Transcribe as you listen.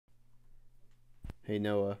Hey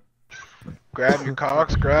Noah. Grab your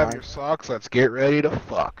cocks, grab your socks, let's get ready to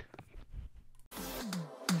fuck.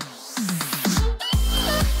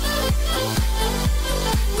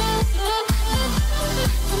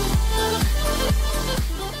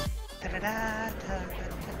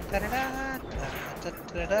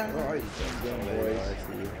 Where are you?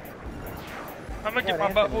 I'm gonna get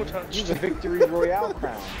my butthole touched. Use a victory royale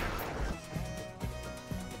crown.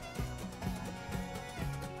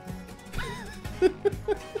 Here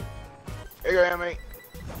you go, mate.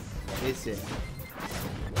 Listen.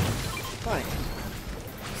 Thanks.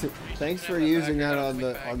 Thanks for using that on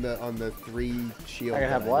the 3 shield. I can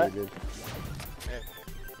have that what? needed.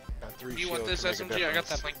 Do you want this SMG? I got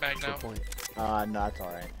that blank bag now. No, it's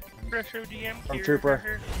alright. Retro DM. I'm Trooper.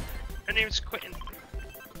 Her name's Quentin.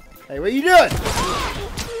 Hey, what are you doing?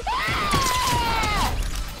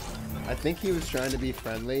 I think he was trying to be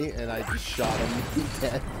friendly, and I just shot him to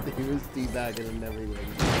death. He was teabagging and everything.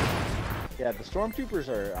 Yeah, the stormtroopers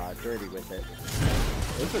are dirty with it.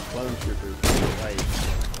 Those are clone troopers. Right.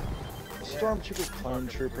 Stormtrooper, clone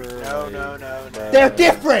trooper. No. They're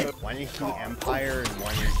different! One is the Empire and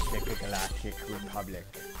one is the Galactic Republic.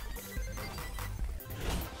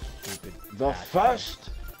 Stupid The bastard. first.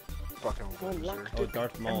 Fucking loser. Oh,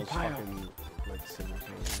 Darth Maul's Empire. fucking like similar.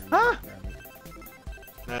 Huh?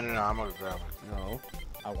 No, I'm gonna grab it. No,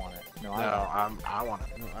 I want it. No, No, I want I want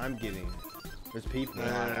it. no, I'm getting. There's people.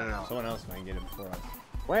 No. Someone else might get it before us. it.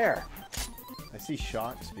 Where? I see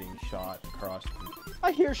shots being shot across.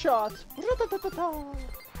 I hear shots.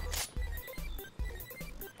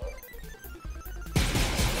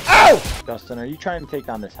 Ow! Justin, are you trying to take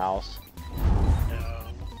down this house? No.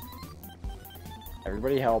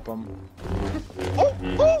 Everybody help him.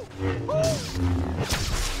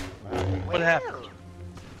 What happened?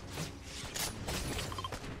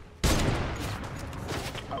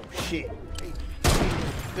 Oh shit!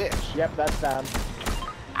 Bitch. Yep, that's them.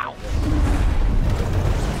 Ow.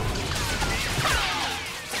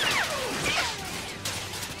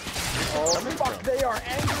 Oh fuck, they are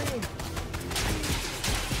angry!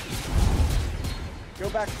 Go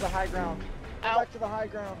back to the high ground. Go back to the high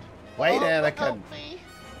ground. Wait, Anakin.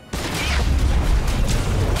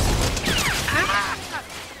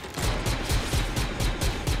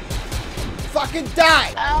 Fucking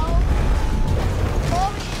die!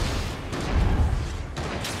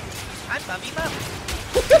 I'm Mummy Mum.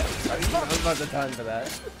 I was about to time for that.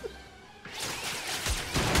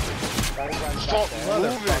 Stop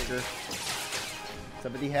moving. Motherfucker.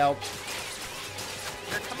 Somebody help.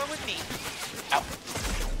 You're coming with me.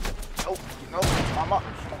 Oh, no,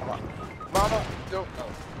 mama, don't.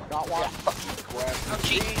 Oh, Got one. grab. Oh,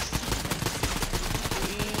 jeez.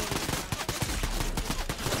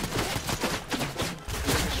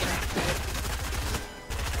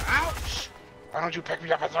 Ouch! Why don't you pick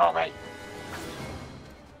me up and throw me?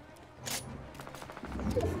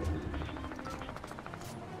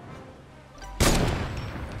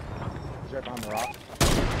 He's right behind the rock.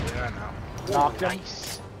 Yeah, I know. Knocked him.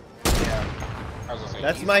 Nice. Yeah. I was gonna say,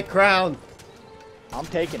 That's my crown. I'm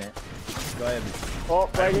taking it. Go ahead. Oh,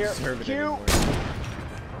 I right don't here. deserve it Q. anymore.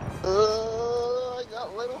 I got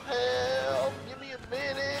a little help. Give me a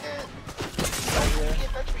minute. No, you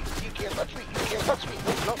can't touch me. You can't touch me. You can't touch me.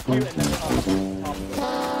 No. Q and then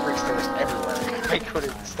Bricks there was everywhere. I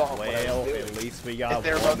couldn't stop what I Well, was doing. at least we got If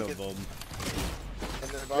they're one about to of get- them.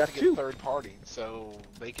 And they're You about got to get two. third party, so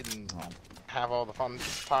they can have all the fun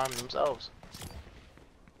time themselves.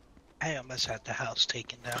 I almost had the house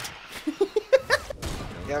taken down.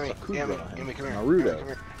 Yummy, Sakura come and here. Naruto. Come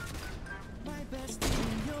here.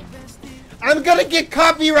 I'm gonna get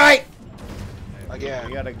copyright! Again,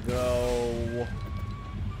 We gotta go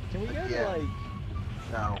Can we go to Yeah. like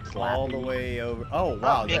no. all the way over. Oh,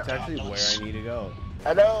 wow, that's yeah. actually where I need to go.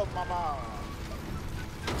 Hello, mama.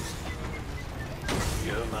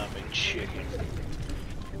 You loving chicken.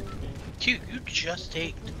 Cute, you just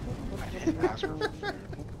ate. I didn't ask her.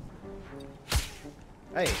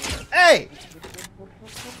 Hey! Hey!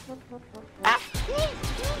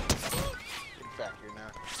 Big fat here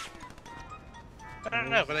now. I don't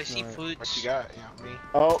know, but I see Alright. foods. What you got? Yeah, me.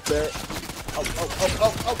 oh there Oh!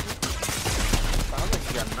 Sounds like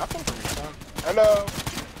you got nothing for me, son. Hello.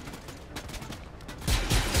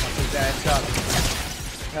 His ass up.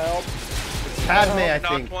 help It's Padme, I Knocked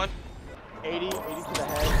think. one. 80 to the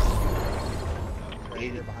head. Right 80,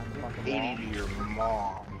 here behind the fucking 80 wall. to your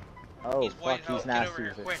mom. Oh He's fuck, white. he's Get nasty over here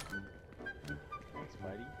with it. quick. Thanks,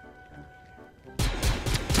 buddy.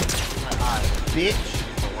 My eyes. Bitch!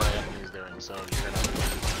 For what Anthony's doing, so you're gonna.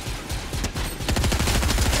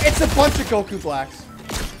 It's a bunch of Goku Blacks.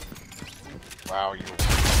 Wow, you.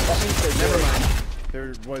 That means they're Never good. mind.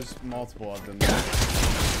 There was multiple of them.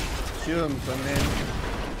 Shoot him, some man.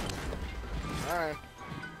 Alright.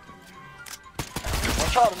 One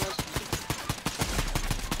shot on this.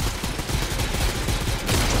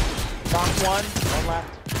 Knocked one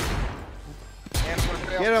left. And I'm gonna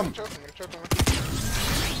fail. Get him. I'm gonna choke him.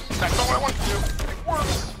 That's not what I want to do. It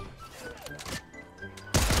works.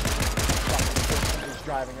 He's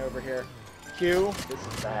driving over here. Q. This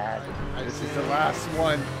is bad. This is the last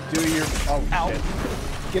one. Do your. Oh, Ow. shit.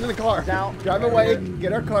 Get in the car. Down. Drive away.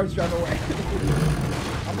 Get our cars. Drive away.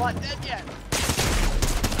 I'm not dead yet.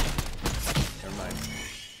 Never mind.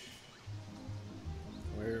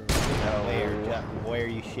 Where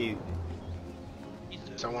you shoot?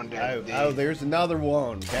 Someone dead. Oh, there's another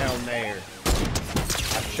one down there.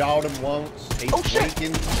 I shot him once. He's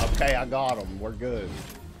blinking. Okay, I got him. We're good.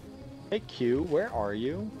 Hey Q, where are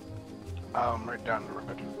you? Right down the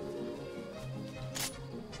road.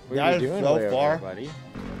 What are Guys, you doing so way over far. there, buddy?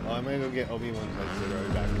 Oh, I'm gonna go get Obi-Wan's like the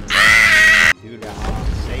road back. Dude, I'm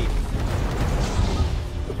safe.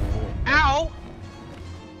 Ow!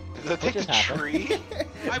 Did it take the just happened? tree?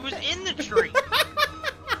 I was in the tree.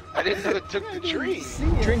 I didn't know it took the tree.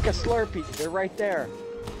 Drink a Slurpee. They're right there.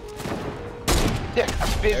 Yeah,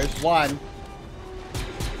 I'm busy. There's one.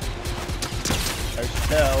 There's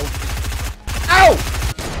two. Ow!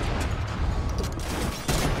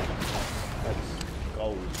 That's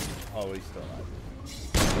gold. Oh, he's still alive.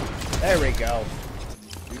 There we go.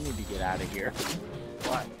 We need to get out of here.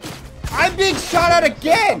 What? I'm being shot at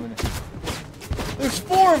again! There's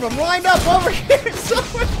 4 of them lined up over here!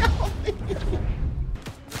 Someone help me!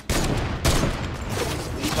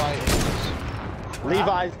 Levi is.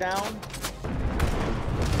 Levi's down.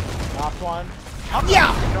 Knocked one.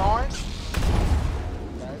 Yeah! Nice.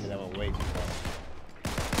 That went way too far.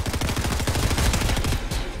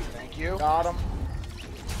 Thank you. Got him.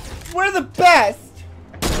 We're the best!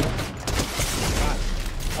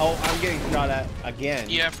 Oh, I'm getting shot at again.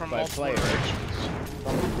 Yeah, from by multiple players.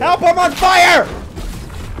 directions. Help! I'm on fire!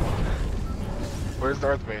 Where's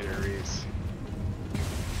Darth Vader, Reese?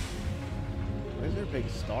 Where's their big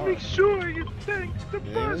star? Make sure you thank the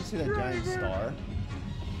Did anyone see that giant star?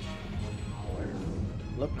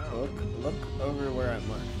 Look over where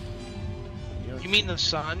I'm at. You mean the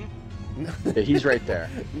sun? Yeah, he's right there.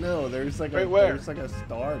 No, there's like Wait, where? there's like a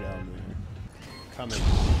star down there. Coming.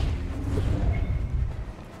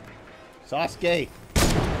 Sasuke!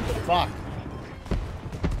 Fuck!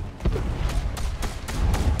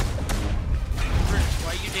 Chris,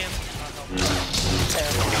 why you dancing?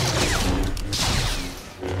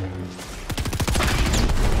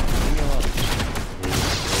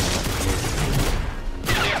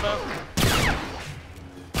 Leave me alone.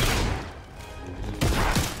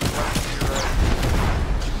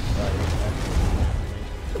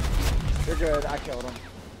 You're good. I killed him.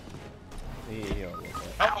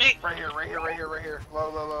 Help me! Right here.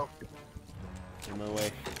 Low. In my way.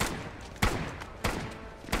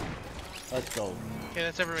 Let's go. Okay,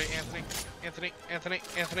 that's everybody. Anthony.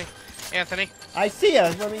 I see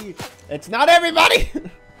ya. Let me. It's not everybody.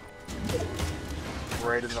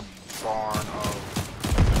 Right in the barn of.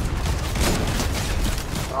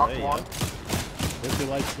 Knock There you one. go. Where's your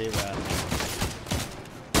lightsaber at?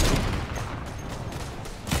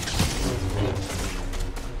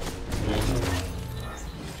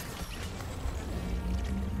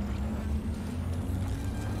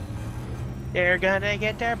 They're gonna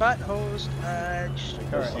get their buttholes touched.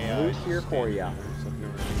 There's some loot here for ya.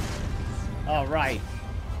 All right,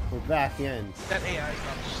 we're back in. That AI is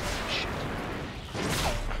not just shit.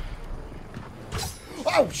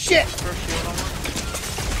 Oh shit! Throw shield on one.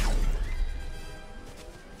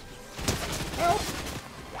 Help!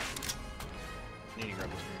 Need to grab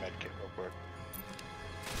this med kit real quick.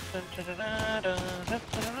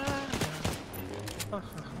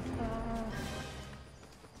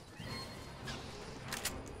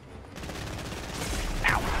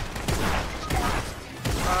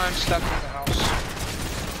 I'm stuck in the house.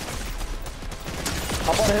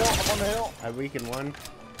 Up on the hill. I weakened one.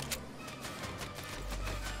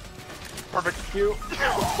 Perfect. Q.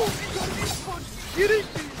 Get it!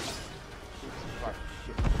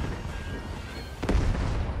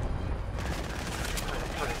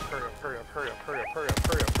 Hurry up.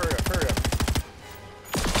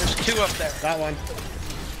 There's 2 up there. Got one.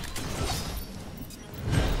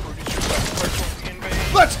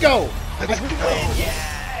 Invade. Let's go!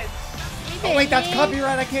 Yes! Oh wait, that's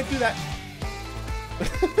copyright. I can't do that.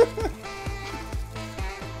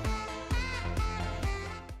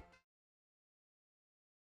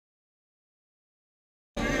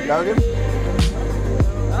 Logan?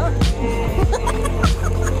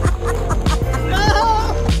 No!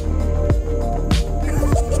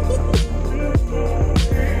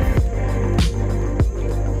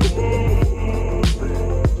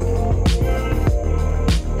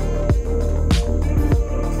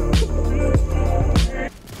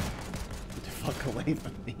 away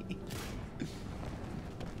from me.